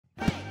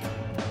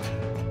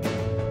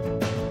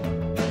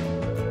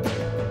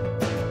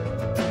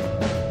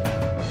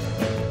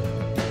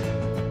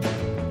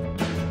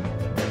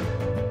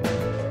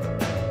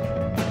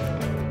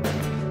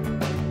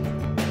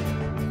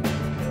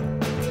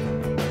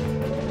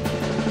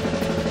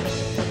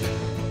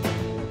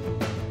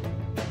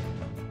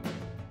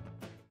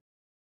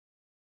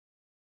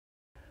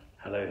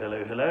Hello,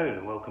 hello, hello,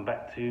 and welcome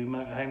back to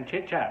Motorhome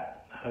Chit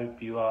Chat. Hope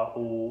you are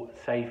all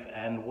safe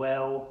and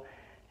well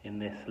in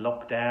this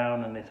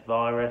lockdown and this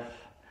virus,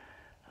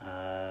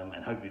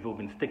 and hope you've all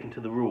been sticking to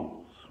the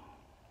rules.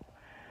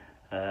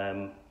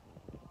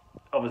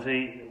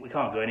 Obviously, we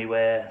can't go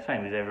anywhere,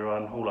 same as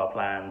everyone. All our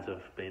plans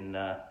have been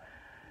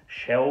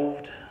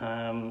shelved,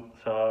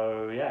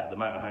 so yeah, the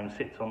motorhome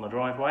sits on the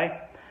driveway.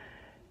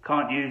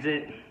 Can't use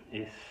it.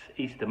 It's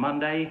Easter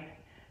Monday.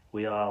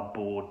 We are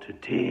bored to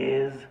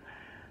tears.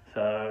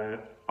 So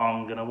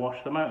I'm going to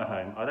wash the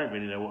motorhome. I don't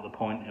really know what the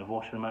point of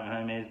washing the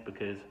motorhome is,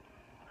 because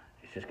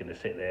it's just going to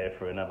sit there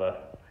for another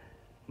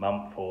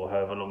month or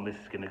however long this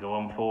is going to go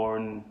on for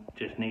and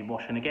just need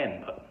washing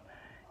again. But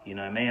you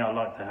know me, I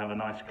like to have a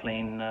nice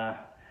clean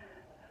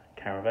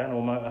Caravan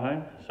or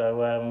motorhome.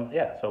 So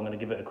yeah, so I'm going to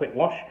give it a quick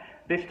wash.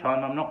 This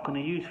time I'm not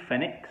going to use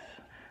Fenwicks,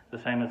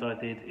 the same as I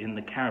did in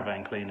the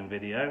Caravan cleaning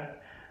video.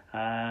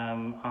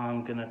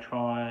 I'm going to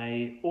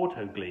try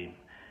Autoglym.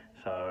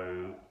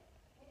 So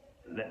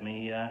let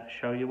me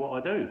show you what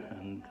I do,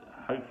 and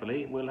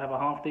hopefully we'll have a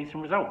half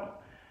decent result.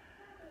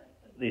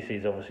 This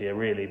is obviously a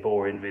really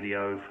boring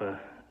video for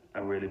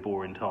a really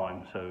boring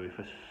time, so if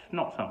it's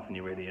not something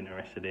you're really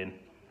interested in,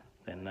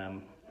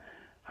 then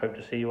hope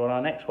to see you on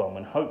our next one,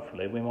 when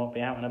hopefully we might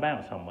be out and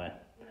about somewhere.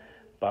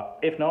 But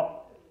if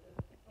not,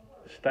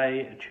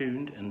 stay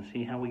tuned and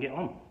see how we get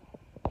on.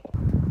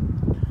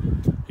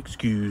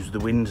 Excuse the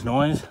wind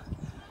noise.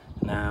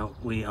 Now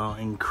we are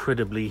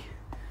incredibly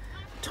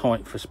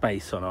tight for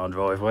space on our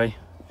driveway.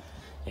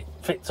 It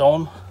fits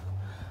on,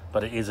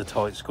 but it is a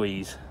tight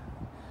squeeze,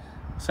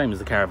 same as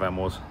the Caravan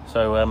was.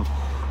 So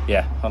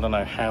yeah, I don't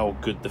know how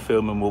good the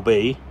filming will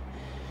be,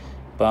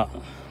 but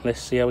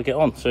let's see how we get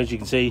on. So as you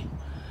can see,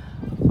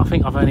 I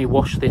think I've only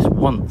washed this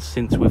once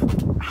since we've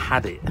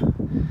had it. It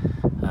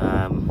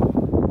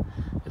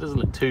doesn't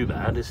look too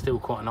bad. There's still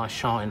quite a nice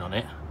shine on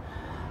it,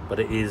 but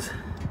it is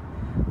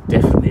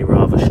definitely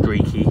rather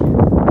streaky,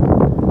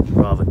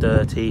 rather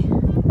dirty.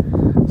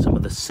 Some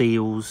of the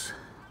seals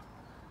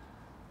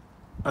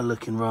are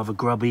looking rather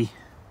grubby,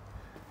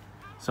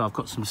 so I've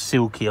got some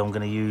silky I'm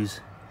going to use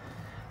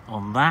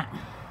on that.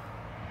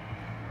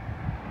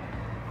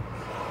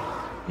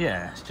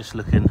 Yeah, it's just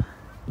looking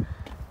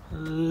a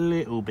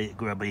little bit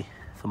grubby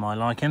for my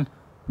liking.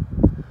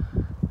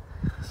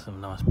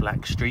 Some nice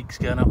black streaks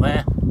going up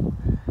there.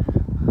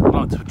 I'd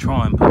like to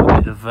try and put a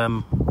bit of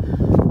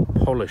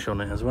polish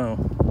on it as well.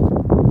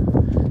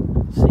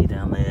 See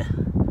down there,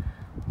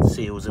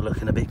 seals are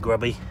looking a bit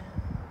grubby.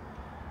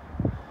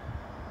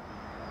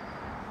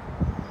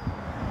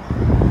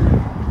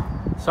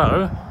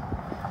 So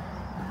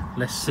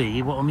let's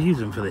see what I'm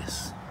using for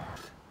this.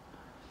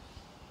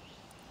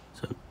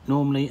 So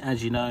normally,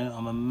 as you know,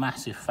 I'm a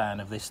massive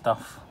fan of this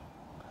stuff,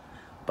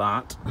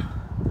 but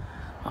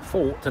I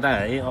thought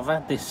today, I've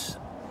had this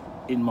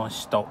in my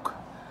stock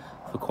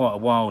for quite a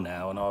while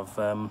now, and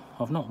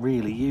I've not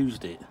really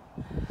used it,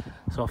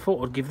 so I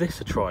thought I'd give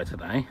this a try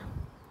today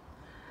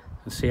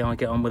and see how I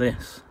get on with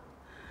this.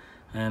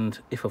 And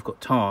if I've got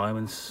time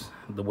and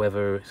the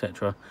weather,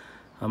 etc.,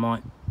 I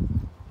might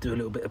do a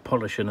little bit of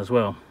polishing as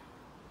well.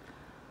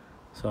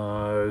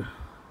 So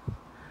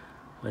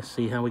let's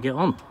see how we get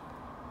on.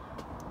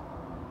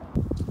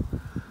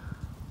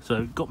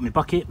 So got my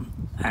bucket,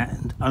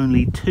 and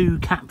only 2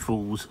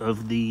 capfuls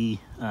of the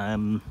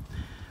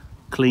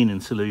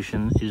cleaning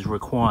solution is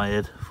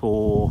required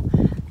for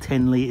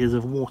 10 litres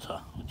of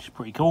water, which is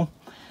pretty cool.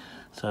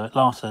 So it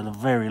lasts a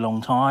very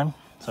long time.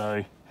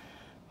 So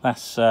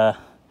that's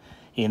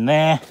in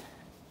there,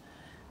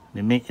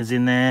 the mitt is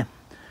in there.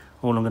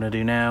 All I'm going to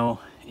do now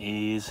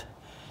is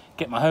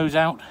get my hose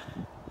out,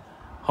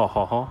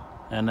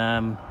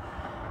 and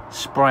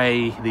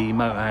spray the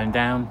motorhome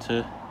down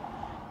to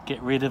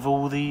get rid of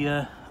all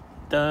the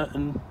dirt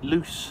and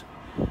loose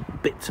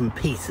bits and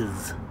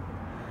pieces.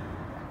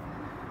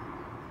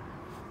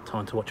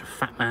 Time to watch a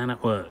fat man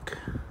at work.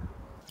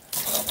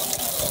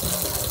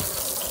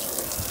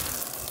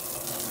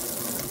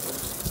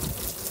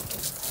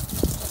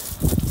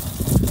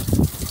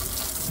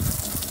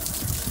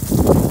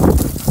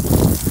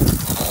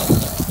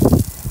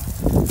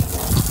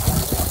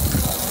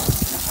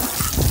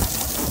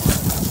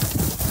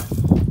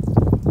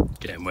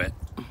 Getting wet.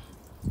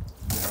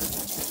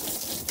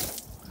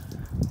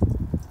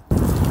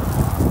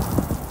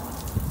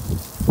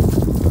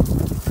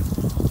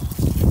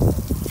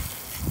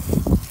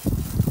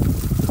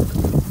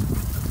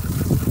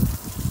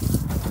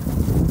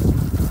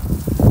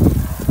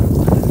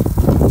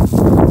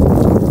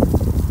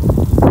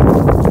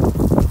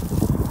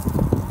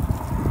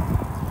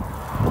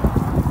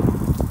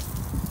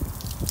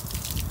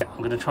 I'm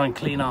going to try and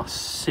clean our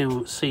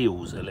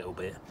seals a little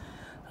bit,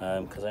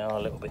 because they are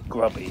a little bit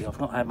grubby. I've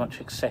not had much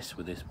success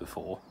with this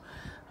before,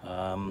 but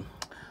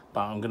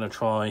I'm going to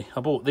try.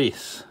 I bought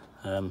this,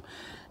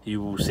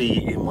 you will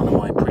see in one of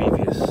my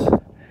previous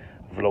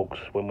vlogs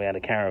when we had a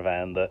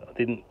Caravan, that I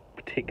didn't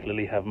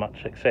particularly have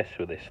much success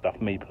with this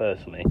stuff, me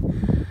personally.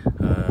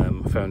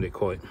 I found it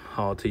quite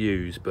hard to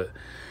use, but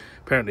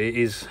apparently it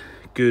is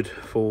good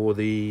for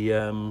the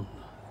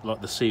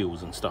like the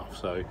seals and stuff.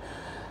 So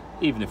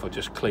even if I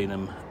just clean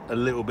them a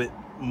little bit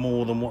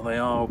more than what they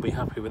are, I'll be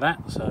happy with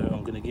that. So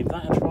I'm going to give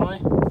that a try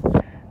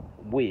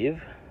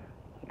with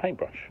a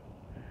paintbrush.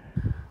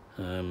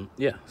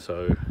 Yeah,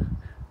 so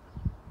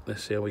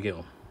let's see how we get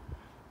on.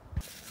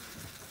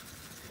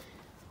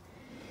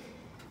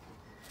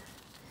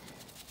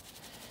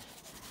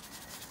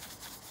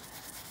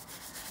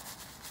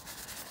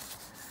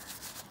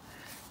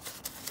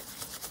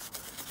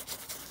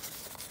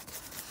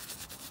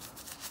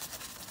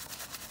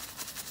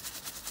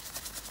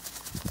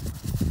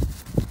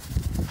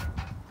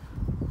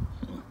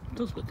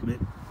 Does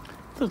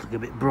look a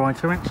bit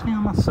brighter actually, I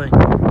must say. Go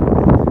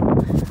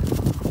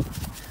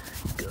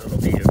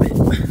up here a bit.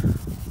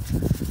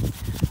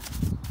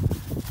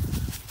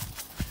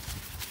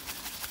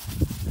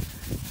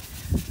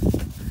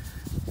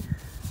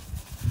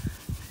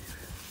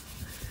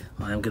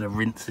 I am going to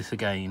rinse this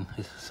again.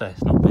 As I say,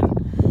 it's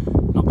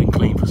not been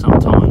cleaned for some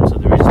time, so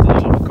there is still a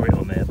lot of grit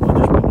on there. But I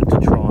just wanted to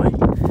try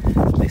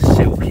this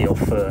silky off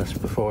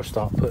first before I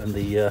start putting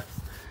the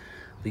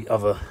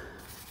other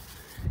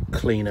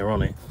cleaner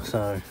on it.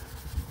 So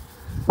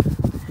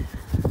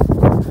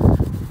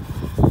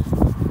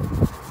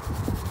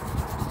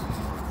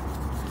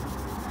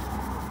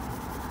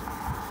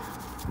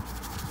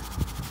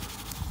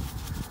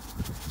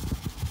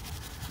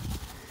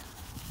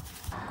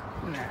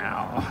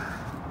now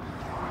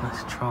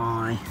let's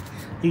try.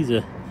 These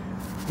are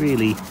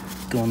really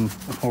gone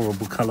a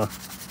horrible colour,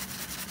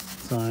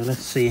 so let's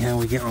see how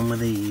we get on with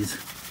these.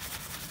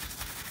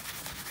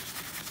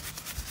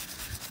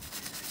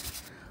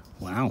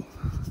 Wow,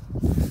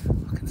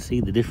 I can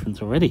see the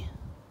difference already.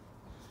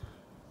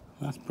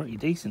 That's pretty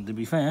decent, to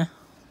be fair.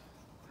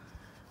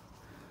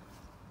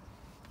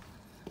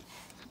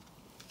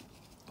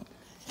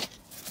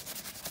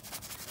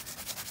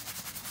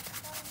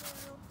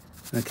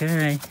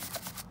 Okay.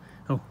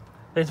 Oh,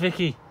 there's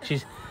Vicky.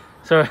 She's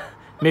sorry,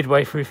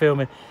 midway through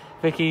filming.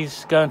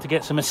 Vicky's going to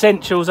get some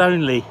essentials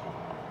only.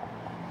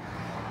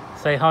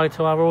 Say hi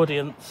to our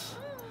audience.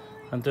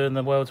 I'm doing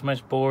the world's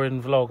most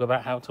boring vlog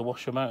about how to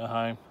wash your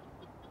motorhome.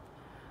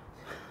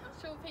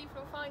 I'm sure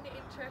people will find it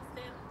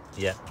interesting.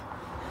 Yeah.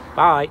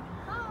 Bye.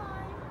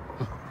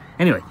 Bye.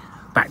 Anyway,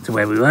 back to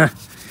where we were.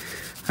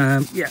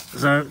 Yeah,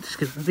 so just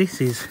 'cause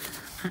this is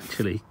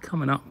actually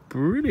coming up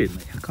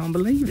brilliantly. I can't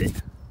believe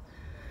it.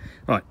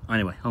 Right,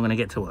 anyway, I'm going to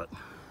get to work.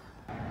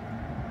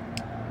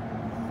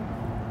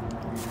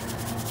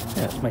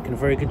 Yeah, it's making a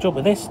very good job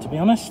of this, to be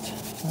honest.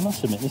 I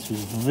must admit, this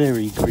was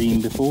very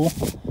green before.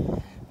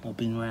 I've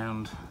been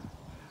round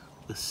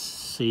the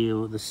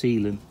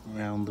sealant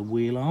around the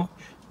wheel arch,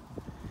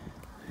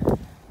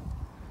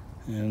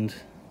 and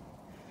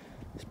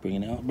it's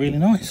bringing it up really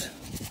nice.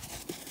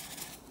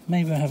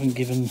 Maybe I haven't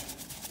given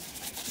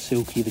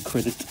Silky the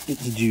credit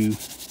it's due.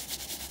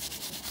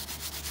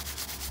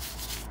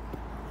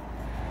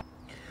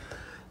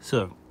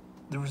 So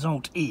the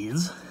result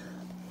is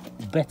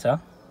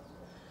better,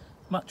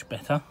 much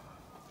better.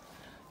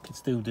 Could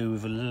still do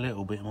with a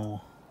little bit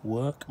more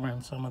work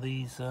around some of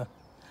these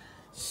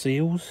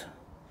seals.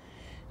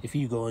 If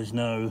you guys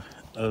know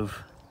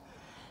of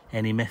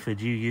any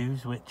method you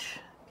use which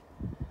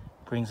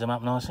brings them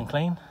up nice and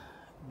clean,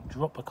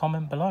 drop a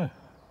comment below.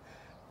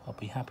 I'll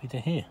be happy to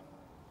hear.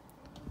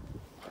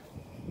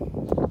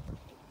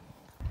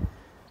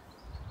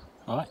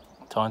 Alright,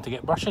 time to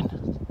get brushing.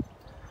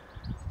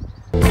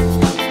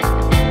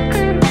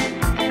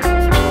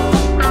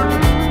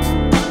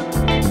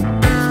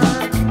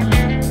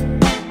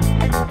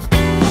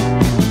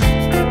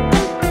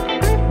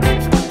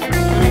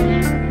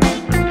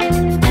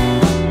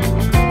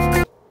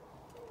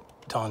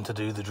 Time to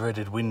do the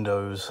dreaded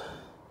windows.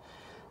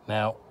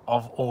 Now,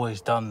 I've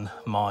always done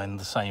mine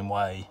the same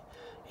way,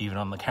 even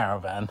on the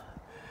Caravan.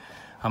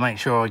 I make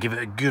sure I give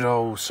it a good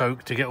old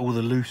soak to get all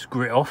the loose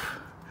grit off.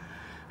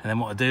 And then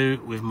what I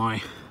do with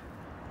my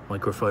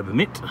microfiber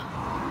mitt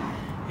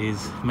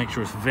is make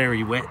sure it's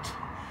very wet,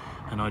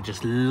 and I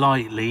just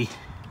lightly,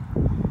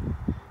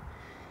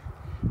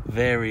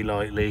 very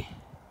lightly,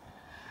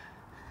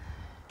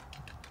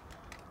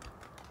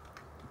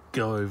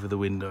 go over the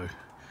window,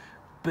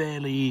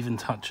 barely even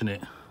touching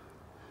it.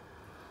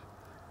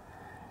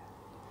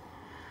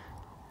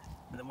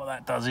 And then what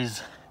that does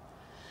is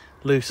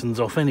loosens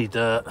off any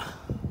dirt,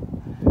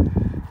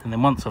 and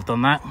then once I've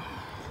done that,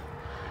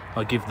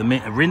 I give the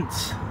mitt a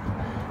rinse,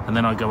 and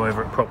then I go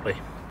over it properly.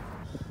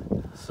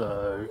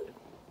 So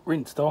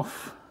rinsed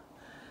off,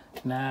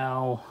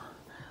 now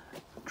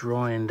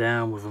drying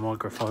down with a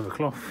microfiber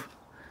cloth.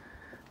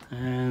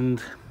 And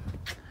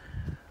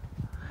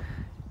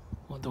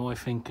what do I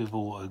think of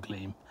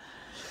Autoglym?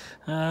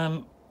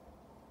 I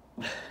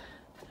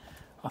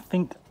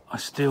think I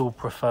still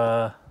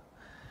prefer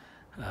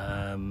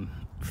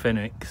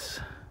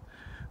Fenwicks,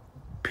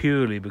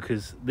 purely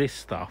because this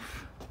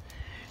stuff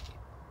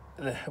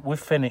with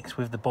Fenwicks,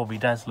 with the Bobby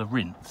Dazzler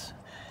rinse,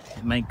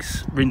 it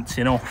makes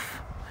rinsing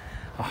off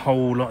a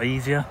whole lot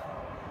easier,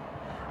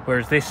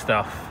 whereas this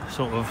stuff,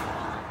 sort of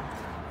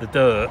the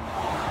dirt,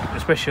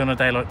 especially on a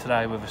day like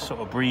today with a sort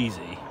of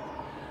breezy,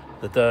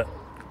 the dirt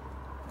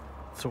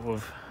sort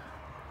of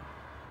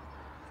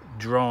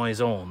dries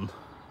on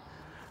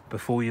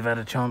before you've had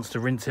a chance to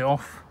rinse it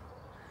off,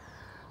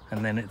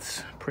 and then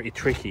it's pretty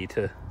tricky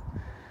to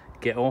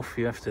get off.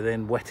 You have to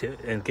then wet it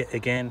and get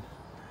again,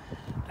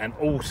 and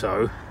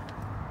also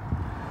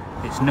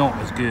it's not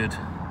as good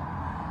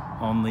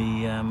on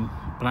the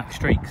black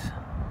streaks.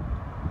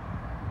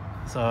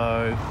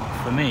 So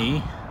for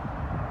me,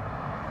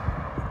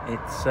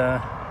 it's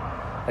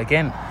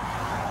again,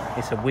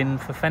 it's a win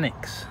for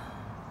Fenwicks.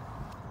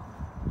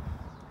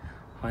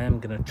 I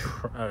am going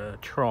to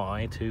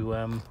try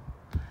to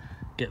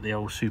get the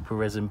old Super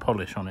Resin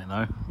Polish on it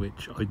though,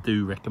 which I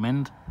do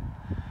recommend.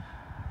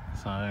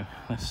 So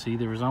let's see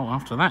the result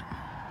after that.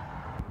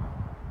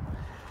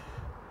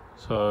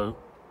 So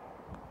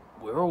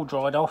we're all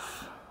dried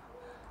off.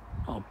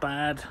 Not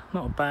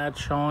a bad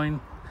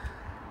shine.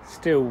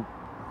 Still,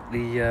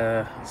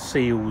 the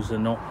seals are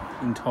not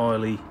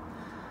entirely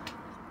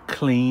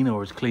clean,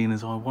 or as clean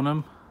as I want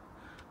them,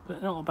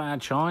 but not a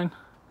bad shine.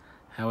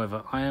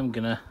 However, I am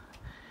gonna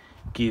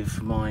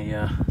give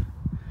my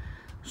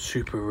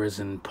Super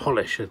Resin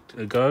Polish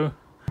a go.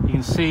 You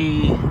can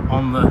see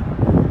on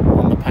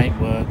the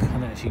paintwork, I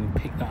don't know if you can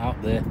pick that up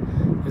there,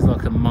 there's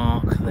like a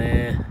mark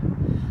there.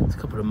 There's a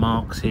couple of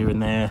marks here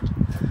and there,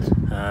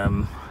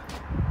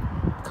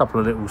 a couple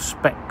of little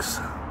specks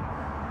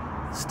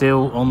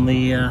still on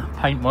the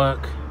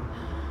paintwork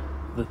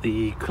that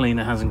the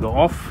cleaner hasn't got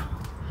off,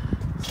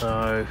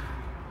 so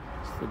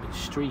it's a little bit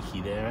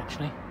streaky there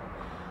actually.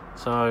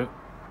 So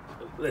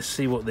let's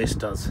see what this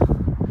does,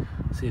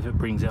 see if it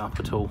brings it up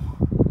at all.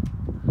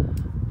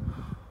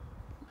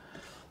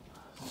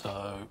 So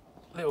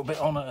a little bit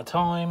on at a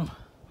time,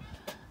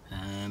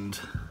 and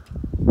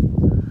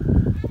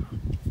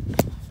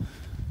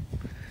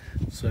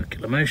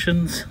circular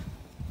motions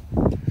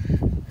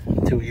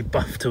until you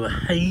buff to a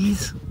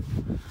haze,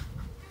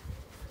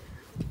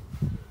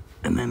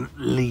 and then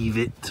leave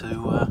it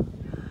to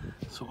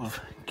sort of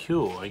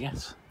cure, I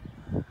guess,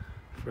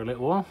 for a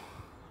little while.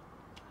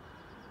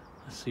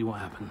 Let's see what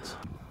happens.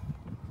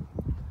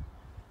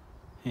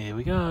 Here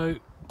we go,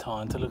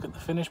 time to look at the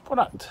finished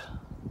product.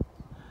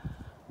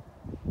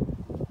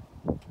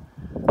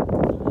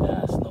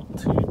 That's not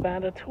too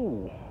bad at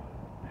all.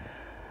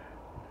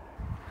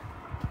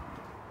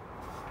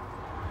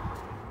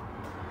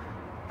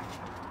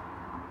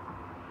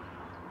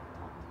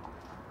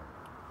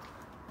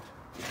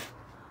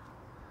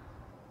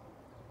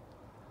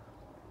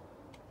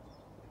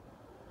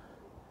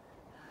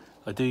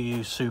 I do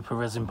use Super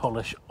Resin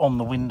Polish on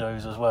the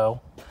windows as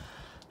well,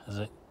 as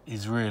it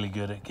is really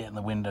good at getting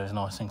the windows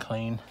nice and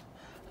clean,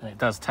 and it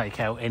does take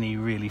out any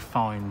really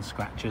fine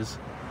scratches.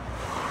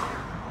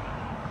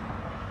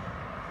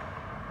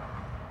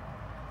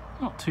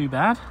 Not too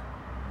bad.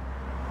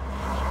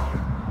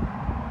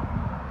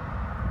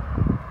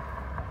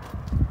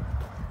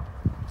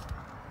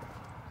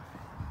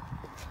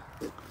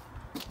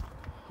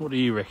 What do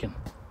you reckon?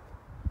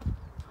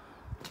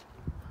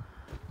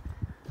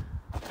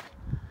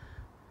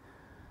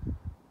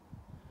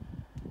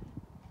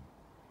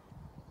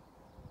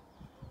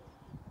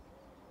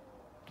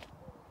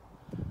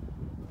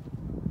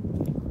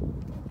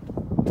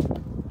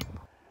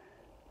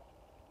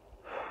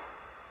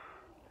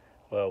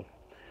 Well,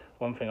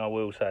 one thing I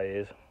will say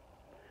is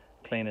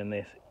cleaning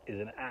this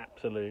is an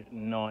absolute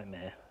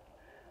nightmare.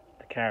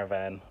 The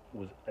Caravan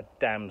was a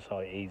damn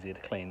sight easier to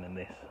clean than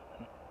this,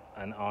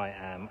 and I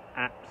am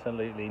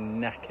absolutely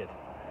knackered.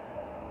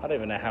 I don't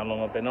even know how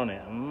long I've been on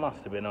it. I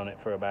must have been on it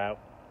for about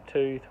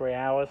 2-3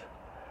 hours,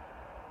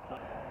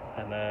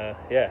 and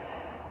yeah,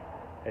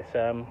 it's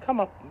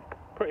come up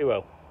pretty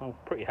well. I'm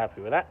pretty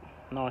happy with that.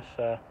 Nice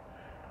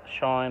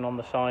shine on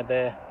the side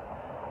there,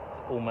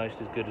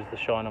 almost as good as the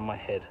shine on my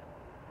head.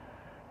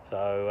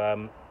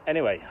 So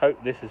anyway,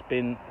 hope this has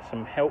been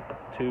some help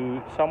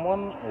to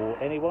someone or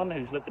anyone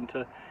who's looking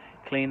to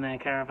clean their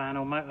caravan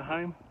or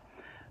motorhome.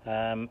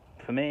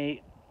 For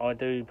me, I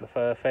do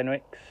prefer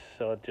Fenwicks.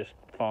 So I just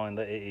find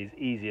that it is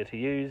easier to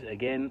use.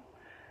 Again,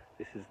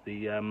 this is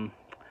the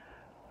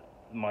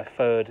my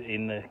third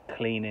in the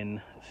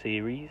cleaning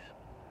series.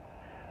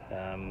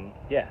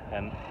 Yeah,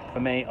 and for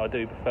me, I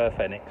do prefer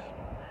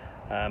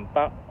Fenwicks.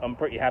 But I'm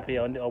pretty happy.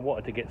 I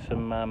wanted to get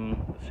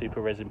some Super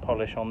Resin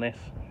Polish on this,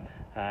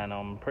 and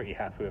I'm pretty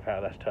happy with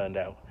how that's turned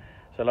out.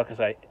 So like I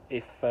say,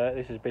 if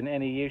this has been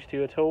any use to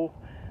you at all,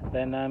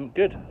 then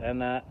good.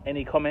 And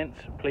any comments,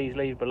 please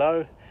leave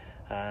below,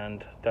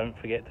 and don't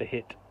forget to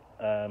hit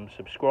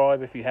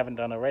subscribe if you haven't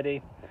done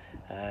already.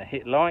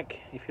 Hit like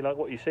if you like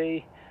what you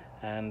see,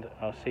 and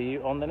I'll see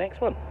you on the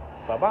next one.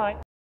 Bye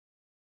bye.